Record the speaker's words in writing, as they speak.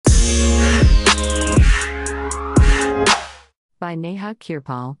by Neha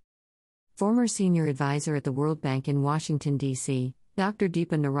Kirpal. Former senior advisor at the World Bank in Washington, D.C., Dr.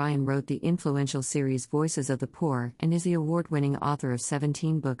 Deepa Narayan wrote the influential series Voices of the Poor and is the award-winning author of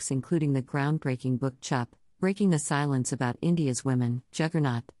 17 books including the groundbreaking book Chup, Breaking the Silence About India's Women,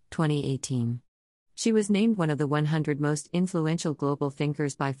 Juggernaut, 2018. She was named one of the 100 most influential global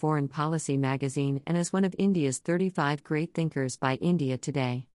thinkers by Foreign Policy magazine and is one of India's 35 great thinkers by India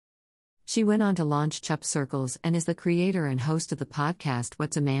Today. She went on to launch Chup Circles and is the creator and host of the podcast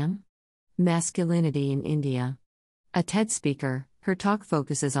What's a Man? Masculinity in India. A TED speaker, her talk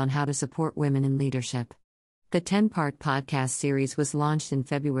focuses on how to support women in leadership. The 10-part podcast series was launched in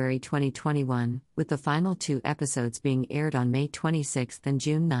February 2021, with the final 2 episodes being aired on May 26 and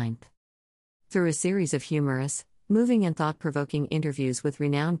June 9. Through a series of humorous, moving and thought-provoking interviews with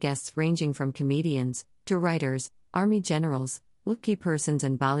renowned guests ranging from comedians to writers, army generals, looky persons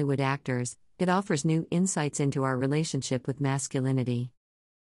and Bollywood actors, it offers new insights into our relationship with masculinity.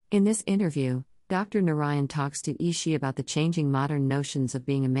 In this interview, Dr. Narayan talks to Ishi about the changing modern notions of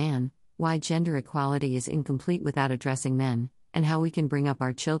being a man, why gender equality is incomplete without addressing men, and how we can bring up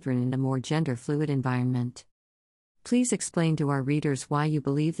our children in a more gender-fluid environment. Please explain to our readers why you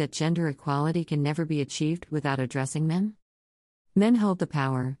believe that gender equality can never be achieved without addressing men. Men hold the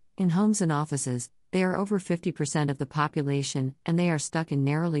power, in homes and offices. They are over 50% of the population, and they are stuck in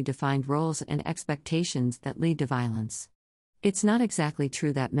narrowly defined roles and expectations that lead to violence. It's not exactly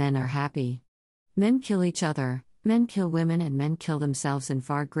true that men are happy. Men kill each other, men kill women, and men kill themselves in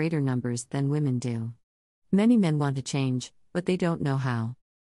far greater numbers than women do. Many men want to change, but they don't know how.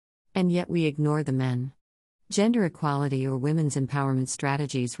 And yet we ignore the men. Gender equality or women's empowerment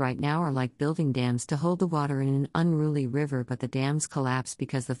strategies right now are like building dams to hold the water in an unruly river, but the dams collapse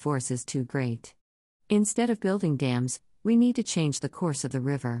because the force is too great. Instead of building dams, we need to change the course of the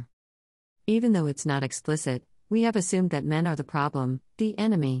river. Even though it's not explicit, we have assumed that men are the problem, the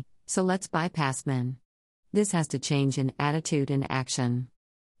enemy, so let's bypass men. This has to change in attitude and action.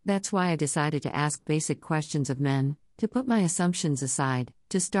 That's why I decided to ask basic questions of men, to put my assumptions aside,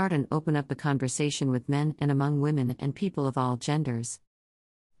 to start and open up the conversation with men and among women and people of all genders.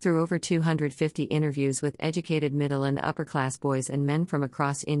 Through over 250 interviews with educated middle and upper class boys and men from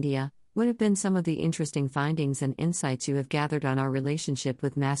across India, what have been some of the interesting findings and insights you have gathered on our relationship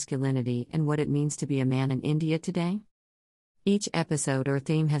with masculinity and what it means to be a man in India today? Each episode or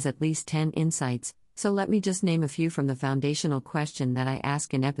theme has at least 10 insights, so let me just name a few from the foundational question that I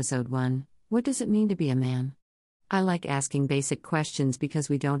ask in episode 1, what does it mean to be a man? I like asking basic questions because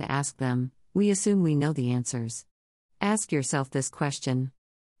we don't ask them, we assume we know the answers. Ask yourself this question.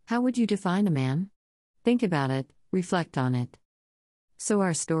 How would you define a man? Think about it, reflect on it. So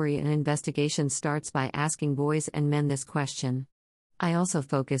our story and investigation starts by asking boys and men this question. I also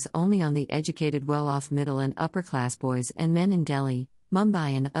focus only on the educated well-off middle and upper-class boys and men in Delhi,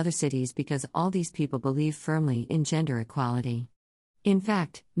 Mumbai and other cities because all these people believe firmly in gender equality. In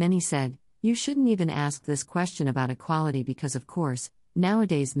fact, many said, you shouldn't even ask this question about equality because of course,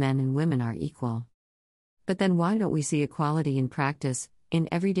 nowadays men and women are equal. But then why don't we see equality in practice, in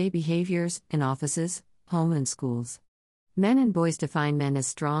everyday behaviors, in offices, home and schools? Men and boys define men as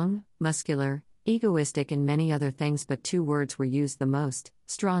strong, muscular, egoistic and many other things, but 2 words were used the most,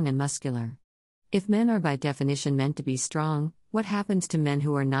 strong and muscular. If men are by definition meant to be strong, what happens to men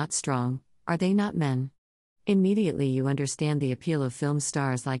who are not strong? Are they not men? Immediately you understand the appeal of film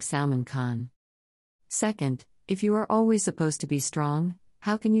stars like Salman Khan. Second, if you are always supposed to be strong,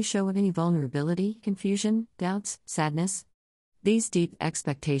 how can you show any vulnerability, confusion, doubts, sadness? These deep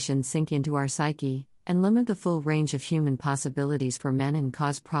expectations sink into our psyche and limit the full range of human possibilities for men and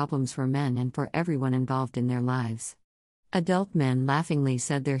cause problems for men and for everyone involved in their lives. Adult men laughingly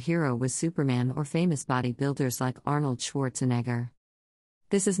said their hero was Superman or famous bodybuilders like Arnold Schwarzenegger.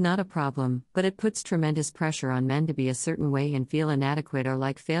 This is not a problem, but it puts tremendous pressure on men to be a certain way and feel inadequate or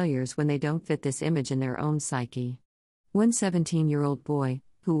like failures when they don't fit this image in their own psyche. One 17-year-old boy,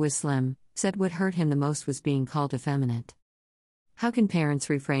 who was slim, said what hurt him the most was being called effeminate. How can parents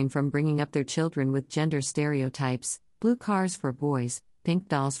refrain from bringing up their children with gender stereotypes, blue cars for boys, pink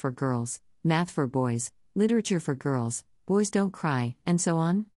dolls for girls, math for boys, literature for girls, boys don't cry, and so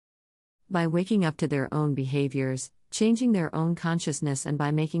on? By waking up to their own behaviors, changing their own consciousness and by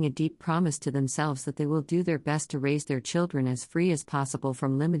making a deep promise to themselves that they will do their best to raise their children as free as possible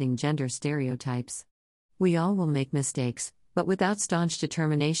from limiting gender stereotypes. We all will make mistakes, but without staunch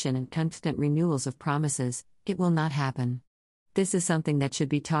determination and constant renewals of promises, it will not happen. This is something that should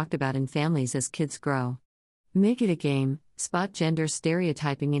be talked about in families as kids grow. Make it a game, spot gender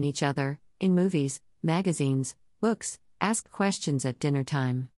stereotyping in each other, in movies, magazines, books, ask questions at dinner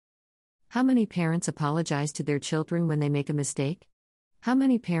time. How many parents apologize to their children when they make a mistake? How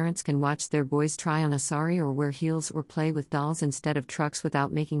many parents can watch their boys try on a sari or wear heels or play with dolls instead of trucks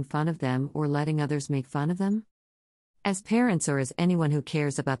without making fun of them or letting others make fun of them? As parents or as anyone who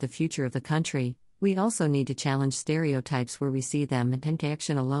cares about the future of the country, we also need to challenge stereotypes where we see them and take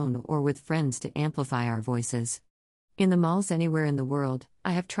action alone or with friends to amplify our voices. In the malls anywhere in the world,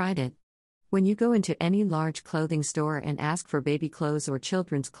 I have tried it. When you go into any large clothing store and ask for baby clothes or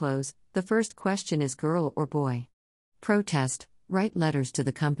children's clothes, the first question is girl or boy. Protest, write letters to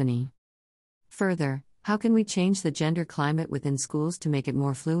the company. Further, how can we change the gender climate within schools to make it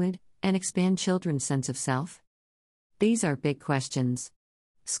more fluid and expand children's sense of self? These are big questions.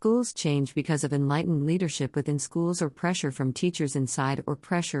 Schools change because of enlightened leadership within schools or pressure from teachers inside or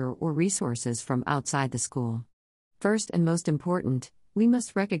pressure or resources from outside the school. First and most important, we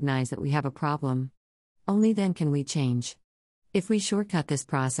must recognize that we have a problem. Only then can we change. If we shortcut this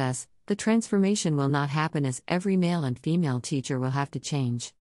process, the transformation will not happen as every male and female teacher will have to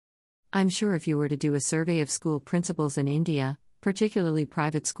change. I'm sure if you were to do a survey of school principals in India, particularly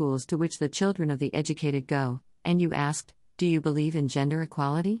private schools to which the children of the educated go, and you asked, "Do you believe in gender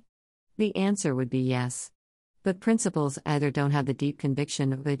equality?" the answer would be yes. But principals either don't have the deep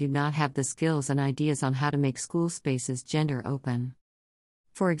conviction or they do not have the skills and ideas on how to make school spaces gender open.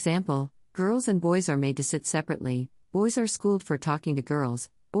 For example, girls and boys are made to sit separately, boys are schooled for talking to girls,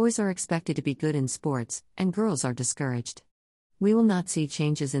 boys are expected to be good in sports, and girls are discouraged. We will not see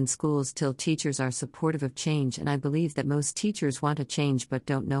changes in schools till teachers are supportive of change, and I believe that most teachers want to change but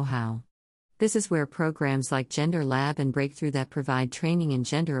don't know how. This is where programs like Gender Lab and Breakthrough that provide training in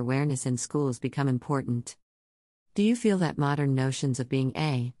gender awareness in schools become important. Do you feel that modern notions of being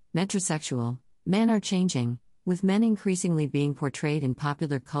a metrosexual men are changing, with men increasingly being portrayed in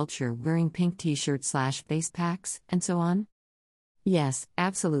popular culture wearing pink t-shirts/face packs, and so on? Yes,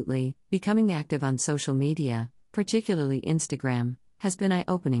 absolutely. Becoming active on social media, particularly Instagram, has been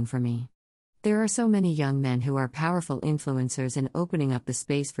eye-opening for me. There are so many young men who are powerful influencers in opening up the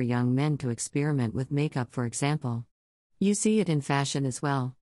space for young men to experiment with makeup, for example. You see it in fashion as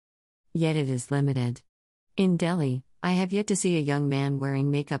well. Yet it is limited. In Delhi, I have yet to see a young man wearing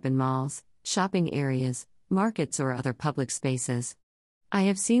makeup in malls, shopping areas, markets, or other public spaces. I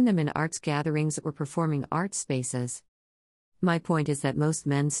have seen them in arts gatherings or performing arts spaces. My point is that most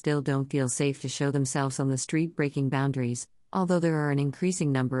men still don't feel safe to show themselves on the street, breaking boundaries, although there are an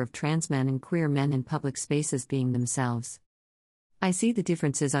increasing number of trans men and queer men in public spaces being themselves. I see the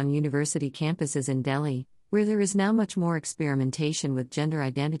differences on university campuses in Delhi, where there is now much more experimentation with gender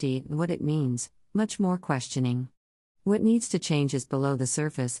identity and what it means, much more questioning. What needs to change is below the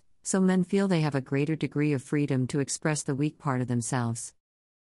surface, so men feel they have a greater degree of freedom to express the weak part of themselves.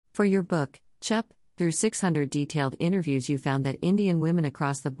 For your book, Chup, through 600 detailed interviews you found that Indian women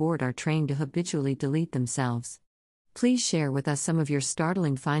across the board are trained to habitually delete themselves. Please share with us some of your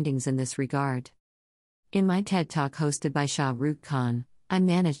startling findings in this regard. In my TED Talk hosted by Shah Rukh Khan, I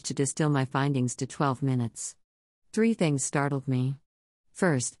managed to distill my findings to 12 minutes. 3 things startled me.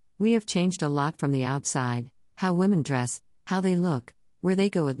 First, we have changed a lot from the outside: how women dress, how they look, where they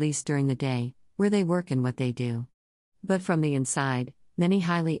go at least during the day, where they work and what they do. But from the inside, many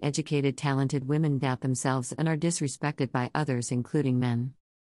highly educated, talented women doubt themselves and are disrespected by others, including men.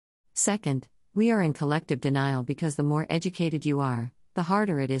 Second, we are in collective denial because the more educated you are, the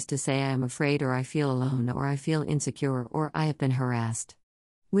harder it is to say I am afraid or I feel alone or I feel insecure or I have been harassed.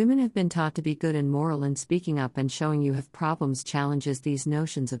 Women have been taught to be good and moral, and speaking up and showing you have problems challenges these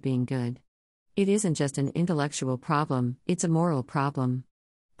notions of being good. It isn't just an intellectual problem, it's a moral problem.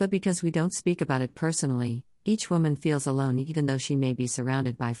 But because we don't speak about it personally, each woman feels alone even though she may be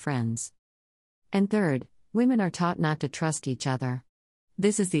surrounded by friends. And third, women are taught not to trust each other.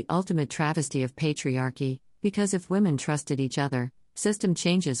 This is the ultimate travesty of patriarchy, because if women trusted each other, system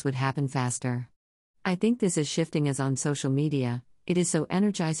changes would happen faster. I think this is shifting as on social media. It is so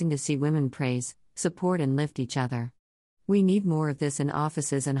energizing to see women praise, support, and lift each other. We need more of this in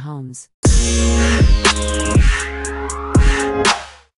offices and homes.